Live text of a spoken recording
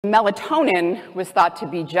Melatonin was thought to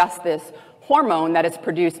be just this hormone that is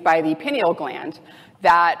produced by the pineal gland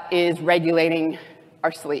that is regulating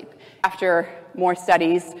our sleep. After more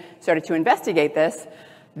studies started to investigate this,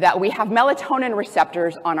 that we have melatonin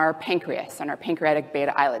receptors on our pancreas, on our pancreatic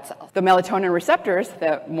beta islet cells. The melatonin receptors,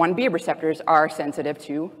 the 1B receptors, are sensitive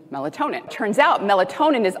to melatonin. Turns out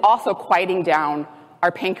melatonin is also quieting down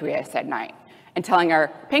our pancreas at night and telling our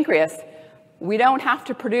pancreas, we don't have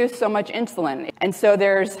to produce so much insulin. And so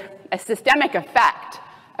there's a systemic effect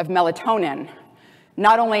of melatonin,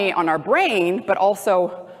 not only on our brain, but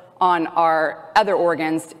also on our other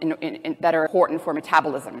organs that are important for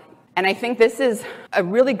metabolism. And I think this is a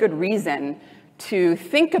really good reason to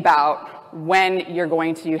think about when you're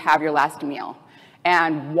going to have your last meal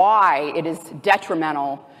and why it is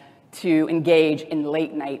detrimental to engage in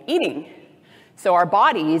late night eating. So our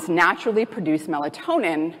bodies naturally produce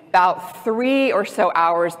melatonin about 3 or so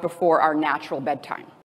hours before our natural bedtime.